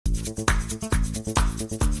Hi,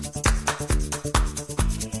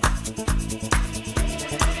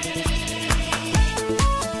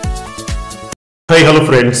 hello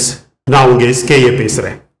friends. நான் உங்க SKA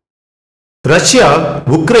பேசுறேன். ரஷ்யா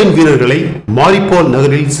உக்ரைன் வீரர்களை மாரிபோல்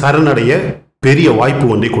நகரில் சரணடைய பெரிய வாய்ப்பு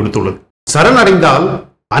ஒன்றை கொடுத்துள்ளது. சரணடைந்தால்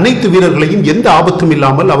அனைத்து வீரர்களையும் எந்த ஆபத்தும்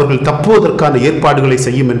இல்லாமல் அவர்கள் தப்புவதற்கான ஏற்பாடுகளை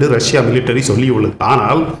செய்யும் என்று ரஷ்யா மிலிட்டரி சொல்லியுள்ளது.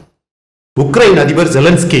 ஆனால் உக்ரைன் அதிபர்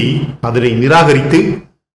ஜெலன்ஸ்கி அதனை நிராகரித்து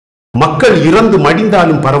மக்கள் இறந்து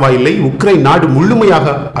மடிந்தாலும் பரவாயில்லை, உக்ரைன் நாடு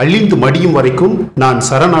முழுமையாக அழிந்து மடியும் வரைக்கும் நான்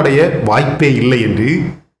சரணடைய வாய்ப்பே இல்லை என்று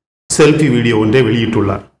செல்ஃபி வீடியோ ஒன்றை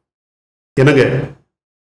வெளியிட்டுள்ளார். என்னங்க,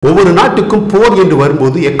 ஒவ்வொரு நாட்டுக்கும் போர் என்று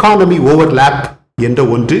வரும்போது எக்கானமி ஓவர்லாப் என்ற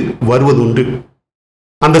ஒன்று வருவதுண்டு.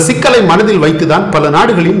 அந்த சிக்கலை மனதில் வைத்துதான் பல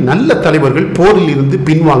நாடுகளின் நல்ல தலைவர்கள் போரில் இருந்து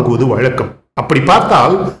பின்வாங்குவது வழக்கம். அப்படி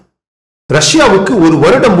பார்த்தால் ரஷ்யாவுக்கு ஒரு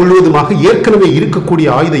வருடம் முழுவதுமாக ஏற்கனவே இருக்கக்கூடிய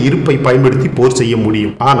ஆயுத இருப்பை பயன்படுத்தி போர் செய்ய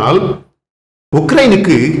முடியும். ஆனால்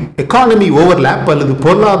உக்ரைனுக்கு எக்கானமி ஓவர்லாப் அல்லது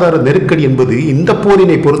பொருளாதார நெருக்கடி என்பது இந்த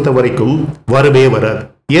போரினை பொறுத்த வரைக்கும் வரவே வராது.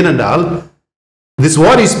 ஏனென்றால் this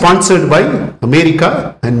war is sponsored by America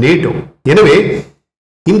and NATO. எனவே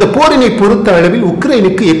இந்த போரினை பொறுத்த அளவில்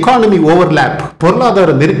உக்ரைனுக்கு எக்கானமி ஓவர்லாப் பொருளாதார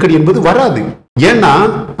நெருக்கடி என்பது வராது. ஏன்னா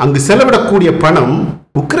அங்கு செலவிடக்கூடிய பணம்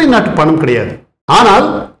உக்ரைன் நாட்டு பணம் கிடையாது. ஆனால்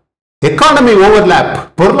எக்கானமி ஓவர்லாப்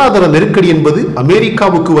பொருளாதார நெருக்கடி என்பது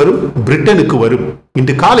அமெரிக்காவுக்கு வரும், பிரிட்டனுக்கு வரும்.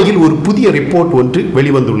 இன்று காலையில் ஒரு புதிய ரிப்போர்ட் ஒன்று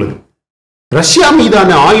வெளிவந்துள்ளது. ரஷ்யா மீதான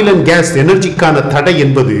ஆயில் அண்ட் கேஸ் எனர்ஜிக்கான தடை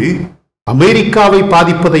என்பது அமெரிக்காவை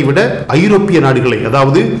பாதிப்பதை விட ஐரோப்பிய நாடுகளை,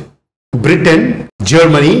 அதாவது Britain,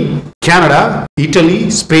 Germany, Canada, idli,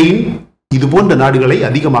 Spain இது போன்ற நாடுகளை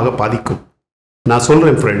அதிகமாக பாதிக்கும். நான்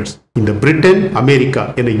சொல்றேன் ஃப்ரெண்ட்ஸ், இந்த பிரிட்டன், அமெரிக்கா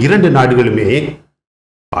என இரண்டு நாடுகளுமே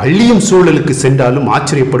அழியும் சூழலுக்கு சென்றாலும்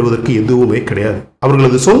ஆச்சரியப்படுவதற்கு எதுவுமே கிடையாது.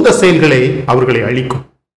 அவர்களது சொந்த செயல்களே அவர்களை அழிக்கும்.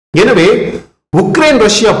 எனவே உக்ரைன்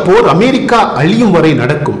ரஷ்யா போர் அமெரிக்கா அழியும் வரை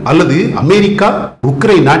நடக்கும், அல்லது அமெரிக்கா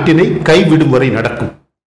உக்ரைன் நாட்டினை கைவிடும் வரை நடக்கும்.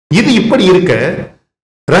 இது இப்படி இருக்க,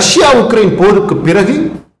 ரஷ்யா உக்ரைன் போருக்கு பிறகு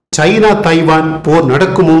சைனா தைவான் போர்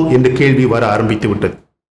நடக்குமோ என்ற கேள்வி வர ஆரம்பித்து விட்டது.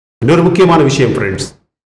 இன்னொரு முக்கியமான விஷயம் ஃப்ரெண்ட்ஸ்,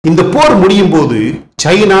 இந்த போர் முடியும் போது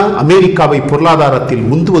சைனா அமெரிக்காவை பொருளாதாரத்தில்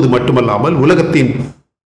முந்துவது மட்டுமல்லாமல் உலகத்தின்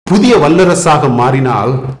புதிய வல்லரசாக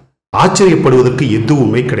மாறினால் ஆச்சரியப்படுவதற்கு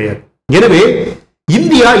எதுவுமே கிடையாது. எனவே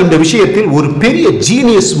இந்தியா இந்த விஷயத்தில் ஒரு பெரிய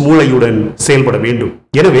ஜீனியஸ் மூளையுடன் செயல்பட வேண்டும்.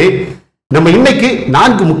 எனவே நம்ம இன்னைக்கு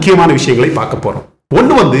 4 முக்கியமான விஷயங்களை பார்க்க போறோம்.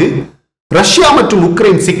 ஒன்று ரஷ்யா மற்றும்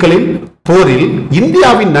உக்ரைன் சிக்கலில் போரில்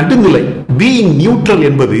இந்தியாவின் நடுநிலை, பீயிங் நியூட்ரல்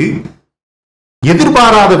என்பது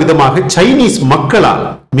எதிர்பாராத விதமாக சைனீஸ் மக்களால்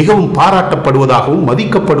மிகவும் பாராட்டப்படுவதாகவும்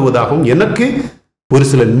மதிக்கப்படுவதாகவும் எனக்கு ஒரு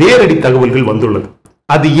சில நேரடி தகவல்கள் வந்துள்ளது.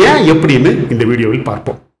 அது ஏன் எப்படின்னு இந்த வீடியோவில்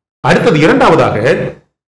பார்ப்போம். அடுத்தது இரண்டாவதாக,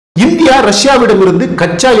 இந்தியா ரஷ்யாவிடமிருந்து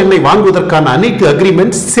கச்சா எண்ணெய் வாங்குவதற்கான அனைத்து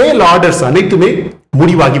அக்ரிமெண்ட், சேல் ஆர்டர்ஸ் அனைத்துமே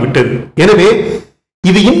முடிவாகிவிட்டது. எனவே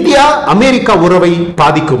இது இந்தியா அமெரிக்கா உறவை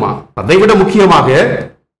பாதிக்குமா? அதைவிட முக்கியமாக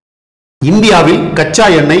இந்தியாவில் கச்சா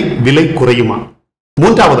எண்ணெய் விலை குறையுமா?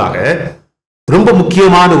 மூன்றாவதாக, ரொம்ப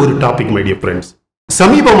முக்கியமான ஒரு டாபிக் மை டியர் ஃப்ரெண்ட்ஸ்,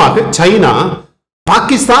 சமீபமாக சைனா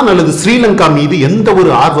பாகிஸ்தான் அல்லது ஸ்ரீலங்கா மீது எந்த ஒரு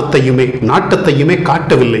ஆர்வத்தையுமே நாட்டத்தையுமே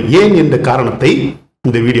காட்டவில்லை. ஏன் என்ற காரணத்தை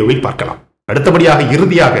இந்த வீடியோவில் பார்க்கலாம். அடுத்தபடியாக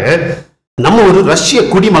இறுதியாக நம்ம ஒரு ரஷ்ய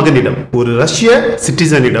குடிமகனிடம், ஒரு ரஷ்ய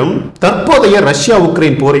சிட்டிசனிடம் தற்போதைய ரஷ்யா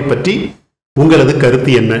உக்ரைன் போரை பற்றி உங்களது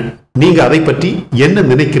கருத்து என்ன, நீங்க அதை பற்றி என்ன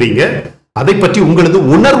நினைக்கிறீங்க, அதை பற்றி உங்களது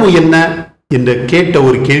உணர்வு என்ன என்ற கேட்ட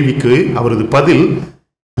ஒரு கேள்விக்கு அவரது பதில்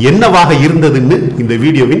என்னவாக இருந்ததுன்னு இந்த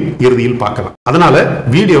வீடியோவின் இறுதியில் பார்க்கலாம். அதனால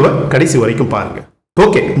வீடியோவை கடைசி வரைக்கும் பாருங்க.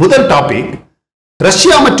 ஓகே, முதல் டாபிக்,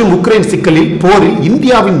 ரஷ்யா மற்றும் உக்ரைன் சிக்கலில் போரில்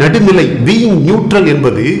இந்தியாவின் நடுநிலை, பீயிங் நியூட்ரல்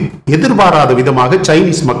என்பது எதிர்பாராத விதமாக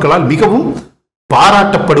சைனீஸ் மக்களால் மிகவும்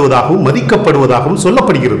பாராட்டப்படுவதாகவும் மதிக்கப்படுவதாகவும்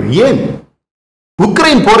சொல்லப்படுகிறது. ஏன்?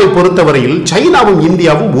 உக்ரைன் போரை பொறுத்தவரையில் சைனாவும்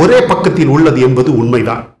இந்தியாவும் ஒரே பக்கத்தில் உள்ளது என்பது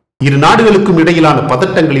உண்மைதான். இரு நாடுகளுக்கும் இடையிலான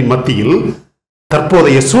பதட்டங்களின் மத்தியில்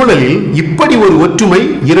தற்போதைய சூழலில் இப்படி ஒரு ஒற்றுமை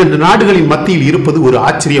இரண்டு நாடுகளின் மத்தியில் இருப்பது ஒரு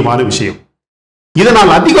ஆச்சரியமான விஷயம்.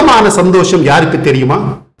 இதனால் அதிகமான சந்தோஷம் யாருக்கு தெரியுமா?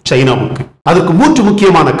 சைனாவுக்கு. அதற்கு 3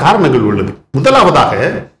 முக்கியமான காரணங்கள் உள்ளது. முதலாவதாக,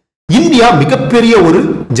 இந்தியா மிகப்பெரிய ஒரு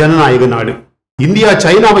ஜனநாயக நாடு. இந்தியா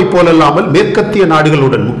சைனாவை போலல்லாமல் மேற்கத்திய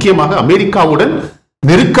நாடுகளுடன், முக்கியமாக அமெரிக்காவுடன்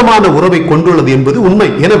நெருக்கமான உறவை கொண்டுள்ளது என்பது உண்மை.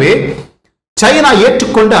 எனவே சைனா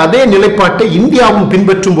ஏற்றுக்கொண்ட அதே நிலைப்பாட்டை இந்தியாவும்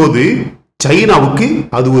பின்பற்றும் போது சைனாவுக்கு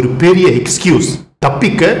அது ஒரு பெரிய எக்ஸ்கியூஸ்,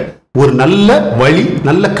 தப்பிக்க ஒரு நல்ல வழி,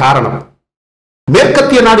 நல்ல காரணம்.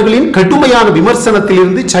 மேற்கத்திய நாடுகளின் கடுமையான விமர்சனத்தில்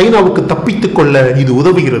இருந்து சைனாவுக்கு தப்பித்துக் கொள்ள இது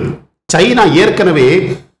உதவுகிறது. சைனா ஏற்கனவே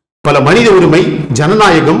பல மனித உரிமை,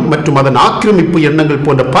 ஜனநாயகம் மற்றும் அதன் ஆக்கிரமிப்பு எண்ணங்கள்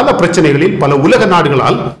போன்ற பல பிரச்சனைகளில் பல உலக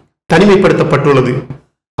நாடுகளால் தனிமைப்படுத்தப்பட்டுள்ளது.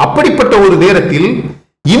 அப்படிப்பட்ட ஒரு நேரத்தில்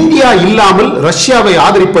இந்தியா இல்லாமல் ரஷ்யாவை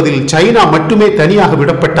ஆதரிப்பதில் சைனா மட்டுமே தனியாக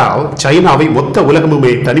விடப்பட்டால் சைனாவை மொத்த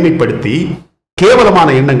உலகமுமே தனிமைப்படுத்தி கேவலமான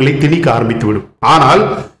எண்ணங்களை திணிக்க ஆரம்பித்துவிடும். ஆனால்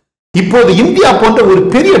இப்போது இந்தியா போன்ற ஒரு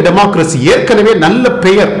பெரிய டெமோக்ரசி, ஏற்கனவே நல்ல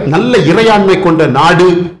பெயர், நல்ல இறையாண்மை கொண்ட நாடு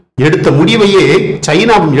எடுத்த முடிவையே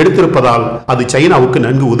சைனாவும் எடுத்திருப்பதால் அது சைனாவுக்கு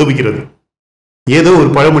நன்கு உதவுகிறது. ஏதோ ஒரு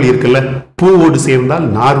பழமொழி இருக்குல்ல, பூவோடு சேர்ந்தால்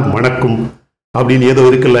நாரும் மணக்கும் அப்படின்னு ஏதோ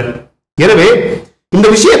இருக்குல்ல. எனவே இந்த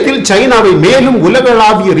விஷயத்தில் சைனாவை மேலும்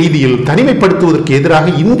உலகளாவிய ரீதியில் தனிமைப்படுத்துவதற்கு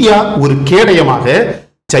எதிராக இந்தியா ஒரு கேடயமாக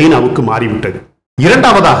சைனாவுக்கு மாறிவிட்டது.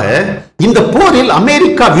 இரண்டாவதாக, இந்த போரில்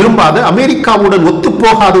அமெரிக்கா விரும்பாத, அமெரிக்காவுடன்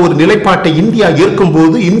ஒத்துப்போகாத ஒரு நிலைப்பாட்டை இந்தியா ஏற்கும்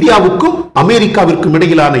போது இந்தியாவுக்கும் அமெரிக்காவிற்கும்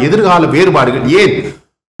இடையிலான எதிர்கால வேறுபாடுகள், ஏன்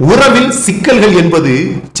உறவில் சிக்கல்கள் என்பது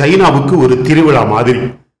சைனாவுக்கு ஒரு திருவிழா மாதிரி.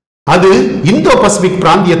 அது இந்தோ பசிபிக்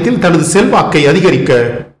பிராந்தியத்தில் தனது செல்வாக்கை அதிகரிக்க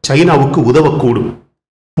சைனாவுக்கு உதவக்கூடும்.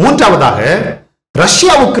 மூன்றாவதாக,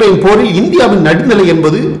 ரஷ்யா உக்ரைன் போரில் இந்தியாவின் நடுநிலை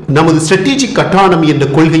என்பது நமது ஸ்ட்ராட்டஜிக் அட்டானமி என்ற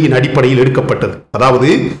கொள்கையின் அடிப்படையில் எடுக்கப்பட்டது. அதாவது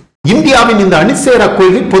இந்தியாவின் இந்த அணிசேரா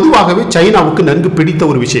கொள்கை பொதுவாகவே சைனாவுக்கு நன்கு பிடித்த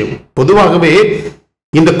ஒரு விஷயம். பொதுவாகவே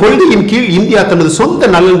இந்த கொள்கையின் கீழ் இந்தியா தனது சொந்த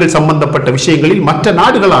நலன்கள் சம்பந்தப்பட்ட விஷயங்களில் மற்ற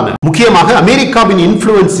நாடுகளான, முக்கியமாக அமெரிக்காவின்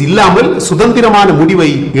இன்ஃப்ளூயன்ஸ் இல்லாமல் சுதந்திரமான முடிவை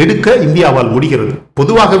எடுக்க இந்தியாவால் முடிகிறது.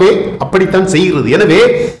 பொதுவாகவே அப்படித்தான் செய்கிறது. எனவே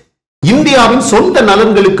இந்தியாவின் சொந்த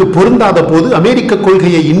நலன்களுக்கு பொருந்தாத போது அமெரிக்க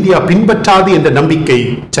கொள்கையை இந்தியா பின்பற்றாது என்ற நம்பிக்கை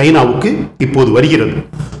சைனாவுக்கு இப்போது வருகிறது.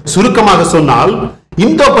 சுருக்கமாக சொன்னால்,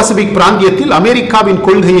 இந்தோ பசிபிக் பிராந்தியத்தில் அமெரிக்காவின்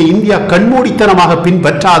கொள்கையை இந்தியா கண்மூடித்தனமாக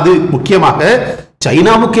பின்பற்றாது, முக்கியமாக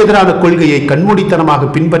சைனாவுக்கு எதிரான கொள்கையை கண்மூடித்தனமாக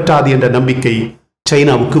பின்பற்றாது என்ற நம்பிக்கை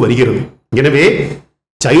சைனாவுக்கு வருகிறது. எனவே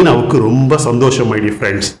சைனாவுக்கு ரொம்ப சந்தோஷம் மை டியர்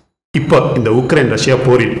ஃப்ரெண்ட்ஸ். இப்போ இந்த உக்ரைன் ரஷ்யா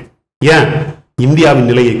போரில் ஏன் இந்தியாவின்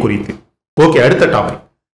நிலையை குறித்து. ஓகே, அடுத்த டாபிக்.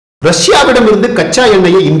 ரஷ்யாவிடமிருந்து கச்சா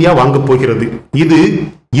எண்ணெயை இந்தியா வாங்க போகிறது. இது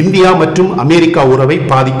இந்தியா மற்றும் அமெரிக்கா உறவை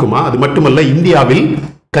பாதிக்குமா? அது மட்டுமல்ல, இந்தியாவில்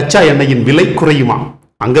கச்சா எண்ணெயின் விலை குறையுமா?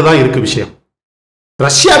 அங்கதான் இருக்கு விஷயம்.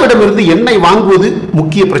 ரஷ்யாவிடமிருந்து எண்ணெய் வாங்குவது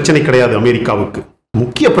முக்கிய பிரச்சனை கிடையாது அமெரிக்காவுக்கு.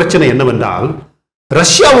 முக்கிய பிரச்சனை என்னவென்றால்,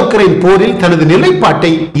 ரஷ்யா உக்ரைன் போரில் தனது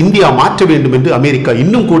நிலைப்பாட்டை இந்தியா மாற்ற வேண்டும் என்று அமெரிக்கா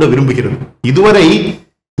இன்னும் கூட விரும்புகிறது. இதுவரை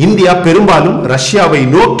இந்தியா பெரும்பாலும் ரஷ்யாவை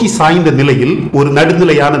நோக்கி சாய்ந்த நிலையில் ஒரு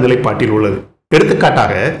நடுநிலையான நிலைப்பாட்டில் உள்ளது.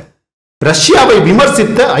 எடுத்துக்காட்டாக, ரஷ்யாவை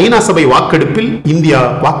விமர்சித்த ஐநா சபை வாக்கெடுப்பில் இந்தியா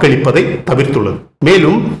வாக்களிப்பதை தவிர்த்துள்ளது.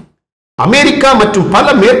 மேலும் அமெரிக்கா மற்றும் பல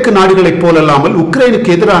மேற்கு நாடுகளைப் போலல்லாமல் உக்ரைனுக்கு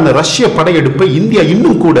எதிரான ரஷ்ய படையெடுப்பை இந்தியா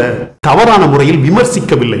இன்னும் கூட தவறான முறையில்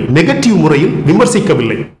விமர்சிக்கவில்லை, நெகட்டிவ் முறையில்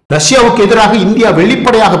விமர்சிக்கவில்லை. ரஷ்யாவுக்கு எதிராக இந்தியா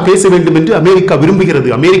வெளிப்படையாக பேச வேண்டும் என்று அமெரிக்கா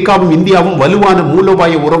விரும்புகிறது. அமெரிக்காவும் இந்தியாவும் வலுவான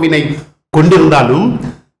மூலோபாய உறவினை கொண்டிருந்தாலும்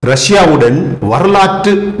ரஷ்யாவுடன்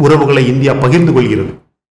வரலாற்று உறவுகளை இந்தியா பகிர்ந்து கொள்கிறது.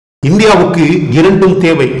 இந்தியாவுக்கு இரண்டும்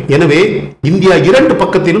தேவை. எனவே இந்தியா இரண்டு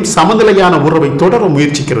பக்கத்திலும் சமநிலையான உறவை தொடர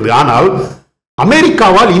முயற்சிக்கிறது. ஆனால்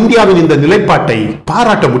அமெரிக்காவால் இந்தியாவின் இந்த நிலைப்பாட்டை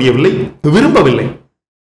பாராட்ட முடியவில்லை, விரும்பவில்லை.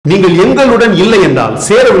 நீங்கள் எங்களுடன் இல்லை என்றால்,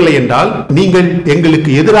 சேரவில்லை என்றால் நீங்கள்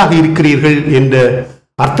எங்களுக்கு எதிராக இருக்கிறீர்கள் என்ற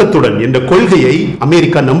அர்த்தத்துடன் என்ற கொள்கையை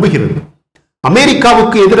அமெரிக்கா நம்புகிறது.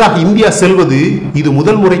 அமெரிக்காவுக்கு எதிராக இந்தியா செல்வது இது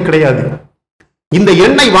முதல் முறை கிடையாது. இந்த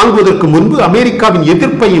எண்ணெய் வாங்குவதற்கு முன்பு அமெரிக்காவின்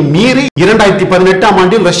எதிர்ப்பையும் மீறி 2018ஆம்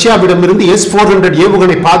ஆண்டில் ரஷ்யாவிடமிருந்து S-400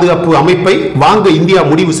 ஏவுகணை பாதுகாப்பு அமைப்பை வாங்க இந்தியா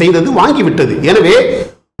முடிவு செய்தது, வாங்கிவிட்டது. எனவே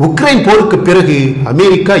உக்ரைன் போருக்கு பிறகு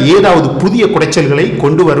அமெரிக்கா ஏதாவது புதிய குடைச்சல்களை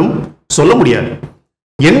கொண்டு வரும் சொல்ல முடியாது.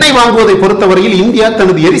 எண்ணெய் வாங்குவதை பொறுத்தவரையில் இந்தியா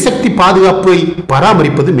தனது எரிசக்தி பாதுகாப்பை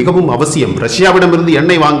பராமரிப்பது மிகவும் அவசியம். ரஷ்யாவிடமிருந்து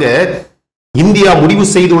எண்ணெய் வாங்க இந்தியா முடிவு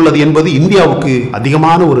செய்துள்ளது என்பது இந்தியாவுக்கு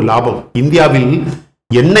அதிகமான ஒரு லாபம். இந்தியாவில்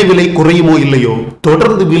எண்ணெய் விலை குறையுமோ இல்லையோ,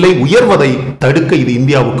 தொடர்ந்து விலை உயர்வதை தடுக்க இது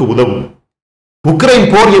இந்தியாவுக்கு உதவும். உக்ரைன்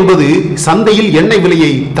போர் என்பது சந்தையில் எண்ணெய் விலையை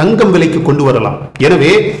தங்கம் விலைக்கு கொண்டு வரலாம்.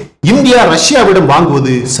 எனவே இந்தியா ரஷ்யாவிடம்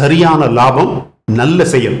வாங்குவது சரியான லாபம், நல்ல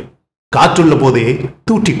செயல். காற்றுள்ள போதே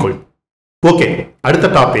தூற்றிக்கொள். ஓகே,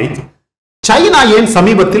 அடுத்த டாபிக். சைனா ஏன்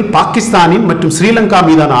சமீபத்தில் பாகிஸ்தானின் மற்றும் ஸ்ரீலங்கா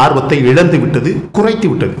மீதான ஆர்வத்தை இழந்து விட்டது, குறைத்து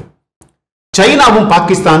விட்டது? சைனாவும்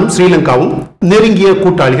பாகிஸ்தானும் ஸ்ரீலங்காவும் நெருங்கிய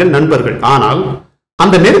கூட்டாளிகள், நண்பர்கள். ஆனால்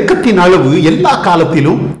அந்த நெருக்கத்தின் அளவு எல்லா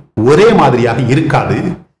காலத்திலும் ஒரே மாதிரியாக இருக்காது.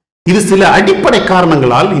 இது சில அடிப்படை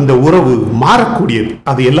காரணங்களால் இந்த உறவு மாறக்கூடியது.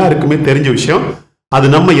 அது எல்லாருக்குமே தெரிஞ்ச விஷயம். அது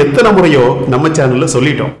நம்ம எத்தனை முறையோ நம்ம சேனல்ல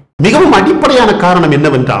சொல்லிட்டோம். மிகவும் அடிப்படையான காரணம்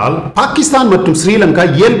என்னவென்றால், பாகிஸ்தான் மற்றும் ஸ்ரீலங்கா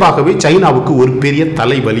இயல்பாகவே சைனாவுக்கு ஒரு பெரிய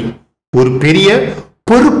தலைவலி, ஒரு பெரிய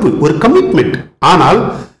பொறுப்பு, ஒரு கமிட்மெண்ட். ஆனால்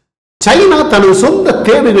சைனா தனது சொந்த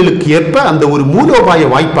தேவைகளுக்கு ஏற்ப அந்த ஒரு மூலோபாய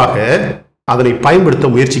வாய்ப்பாக அதனை பயன்படுத்த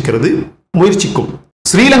முயற்சிக்கும்.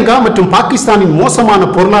 ஸ்ரீலங்கா மற்றும் பாகிஸ்தானின் மோசமான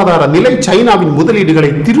பொருளாதார நிலை சைனாவின் முதலீடுகளை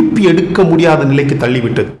திருப்பி எடுக்க முடியாத நிலைக்கு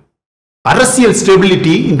தள்ளிவிட்டது. அரசியல்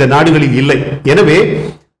ஸ்டெபிலிட்டி இந்த நாடுகளில் இல்லை. எனவே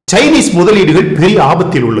சைனீஸ் முதலீடுகள் பெரிய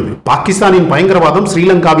ஆபத்தில் உள்ளது. பாகிஸ்தானின் பயங்கரவாதம்,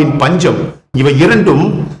 ஸ்ரீலங்காவின் பஞ்சம் இவை இரண்டும்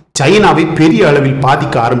சைனாவை பெரிய அளவில்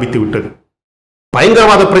பாதிக்க ஆரம்பித்து விட்டது.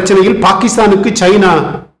 பயங்கரவாத பிரச்சனையில் பாகிஸ்தானுக்கு சைனா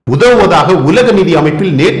உதவுவதாக உலக நிதி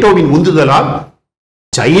அமைப்பில் நேட்டோவின் உந்துதலால்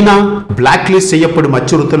சைனா பிளாக்லிஸ்ட் செய்யப்படும்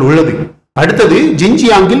அச்சுறுத்தல் உள்ளது. அடுத்தது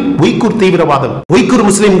ஜின்ஜியாங்கில் உய்குர் தீவிரவாதம். உய்குர்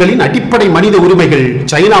முஸ்லிம்களின் அடிப்படை மனித உரிமைகள்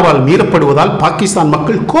சைனாவால் மீறப்படுவதால் பாகிஸ்தான்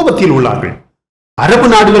மக்கள் கோபத்தில் உள்ளார்கள். அரபு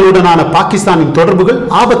நாடுகளுடனான பாகிஸ்தானின் தொடர்புகள்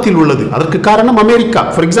ஆபத்தில் உள்ளது. அதற்கு காரணம் America.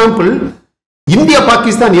 For example, India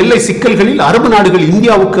Pakistan எல்லை சிக்கல்களில் அரபு நாடுகள்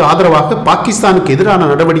இந்தியாவுக்கு ஆதரவாக பாகிஸ்தானுக்கு எதிரான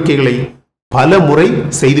நடவடிக்கைகளை பல முறை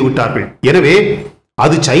செய்துவிட்டார்கள். எனவே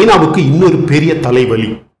அது சைனாவுக்கு இன்னொரு பெரிய தலைவலி.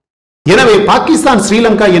 எனவே பாகிஸ்தான்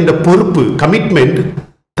ஸ்ரீலங்கா என்ற பொறுப்பு கமிட்மெண்ட்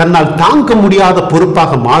தன்னால் தாங்க முடியாத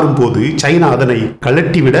பொறுப்பாக மாறும்போது சைனா அதனை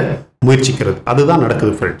கழட்டிவிட முயற்சிக்கிறது. அதுதான்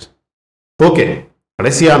நடக்குது ஃப்ரெண்ட்ஸ். ஓகே,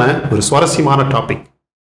 கடைசியான ஒரு சுவாரஸ்யமான டாபிக்.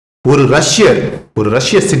 ஒரு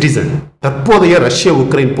ரஷ்ய சிட்டிசன் தற்போதைய ரஷ்ய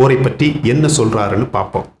உக்ரைன் போரை பற்றி என்ன சொல்றாருன்னு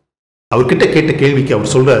பார்ப்போம். அவர்கிட்ட கேட்ட கேள்விக்கு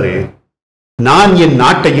அவர் சொல்றாரு, நான் என்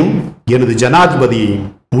நாட்டையும் எனது ஜனாதிபதியையும்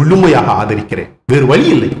முழுமையாக ஆதரிக்கிறேன். வேறு வழி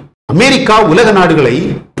இல்லை. அமெரிக்கா உலக நாடுகளை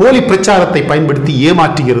போலி பிரச்சாரத்தை பயன்படுத்தி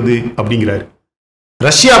ஏமாற்றுகிறது அப்படிங்கிறார்.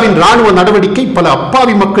 ரஷ்யாவின் ராணுவ நடவடிக்கை பல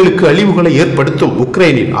அப்பாவி மக்களுக்கு அழிவுகளை ஏற்படுத்தும்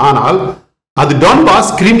உக்ரைனில். ஆனால் அது டான்பாஸ்,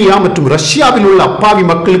 கிரிமியா மற்றும் ரஷ்யாவில் உள்ள அப்பாவி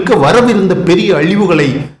மக்களுக்கு வரவிருந்த பெரிய அழிவுகளை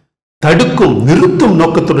தடுக்கும், நிறுத்தும்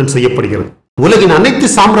நோக்கத்துடன் செய்யப்படுகிறது. உலகின் அனைத்து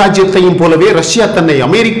சாம்ராஜ்யத்தையும் போலவே ரஷ்யா தன்னை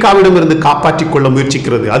அமெரிக்காவிடமிருந்து காப்பாற்றிக் கொள்ள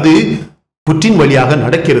முயற்சிக்கிறது. அது புட்டின் வழியாக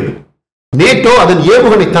நடக்கிறது. நேட்டோ அதன்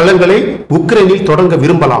ஏவுகணை தளங்களை உக்ரைனில் தொடங்க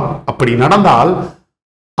விரும்பலாம். அப்படி நடந்தால்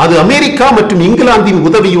அது அமெரிக்கா மற்றும் இங்கிலாந்தின்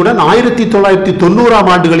உதவியுடன் 1990ஆம்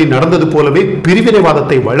ஆண்டுகளில் நடந்தது போலவே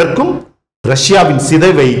பிரிவினைவாதத்தை வளர்க்கும், ரஷ்யாவின்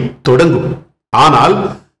சிதைவை தொடங்கும். ஆனால்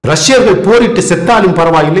ரஷ்யர்கள் போரிட்டு செத்தாலும்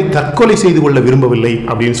பரவாயில்லை, தற்கொலை செய்து கொள்ள விரும்பவில்லை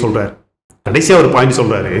அப்படின்னு சொல்றாரு. கடைசியா ஒரு பாயிண்ட்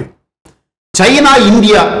சொல்றாரு, சைனா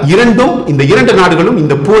இந்தியா இந்த இரண்டு நாடுகளும்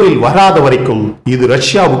இந்த போரில் வராத வரைக்கும் இது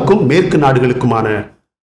ரஷ்யாவுக்கும் மேற்கு நாடுகளுக்குமான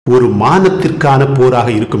ஒரு மானத்திற்கான போராக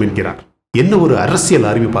இருக்கும் என்கிறார். என்ன ஒரு அரசியல்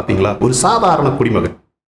அறிவு பாத்தீங்களா? ஒரு சாதாரண குடிமகன்,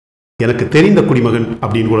 எனக்கு தெரிந்த குடிமகன்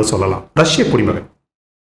அப்படின்னு கூட சொல்லலாம், ரஷ்ய குடிமகன்.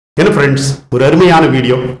 என்ன ஃப்ரெண்ட்ஸ், ஒரு அருமையான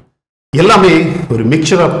வீடியோ. எல்லாமே ஒரு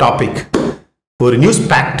மிக்சர் ஆஃப் டாபிக், ஒரு நியூஸ்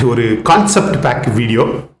பேக்ட், ஒரு கான்செப்ட் பேக் வீடியோ.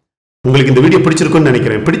 உங்களுக்கு இந்த வீடியோ பிடிச்சிருக்குன்னு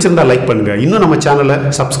நினைக்கிறேன். பிடிச்சிருந்தா லைக் பண்ணுங்க. இன்னும் நம்ம சேனலை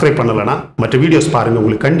சப்ஸ்கிரைப் பண்ணலைன்னா மற்ற வீடியோஸ் பாருங்க,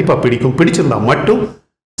 உங்களுக்கு கண்டிப்பா பிடிக்கும். பிடிச்சிருந்தா மட்டும்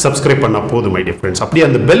சப்ஸ்கிரைப் பண்ணா போதும் மை டியர் ஃப்ரெண்ட்ஸ். அப்படியே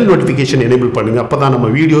அந்த பெல் நோட்டிஃபிகேஷன் எனேபிள் பண்ணுங்க. அப்பதான் நம்ம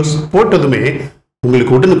வீடியோஸ் போட்டதுமே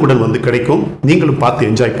உங்களுக்கு உடனுக்குடன் வந்து கிடைக்கும். நீங்களும் பார்த்து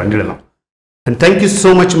என்ஜாய் பண்ணிடலாம். And thank you so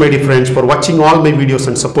much my dear friends for watching all my videos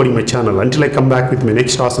and supporting my channel. Until I come back with my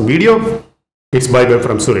next awesome video, it's bye bye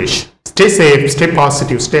from Suresh. Stay safe, stay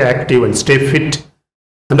positive, stay active and stay fit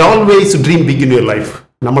and always dream big in your life.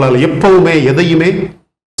 நம்மளால எப்பவுமே எதையுமே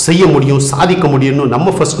செய்ய முடியும், சாதிக்க முடியும்னு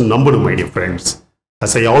நம்ம first நம்பணும் my dear friends.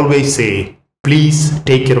 As I always say, please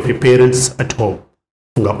take care of your parents at home.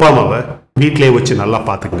 உங்க அப்பா அம்மாவை வீட்டிலே வச்சு நல்லா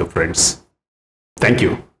பார்த்துக்கங்க friends. Thank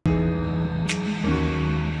you.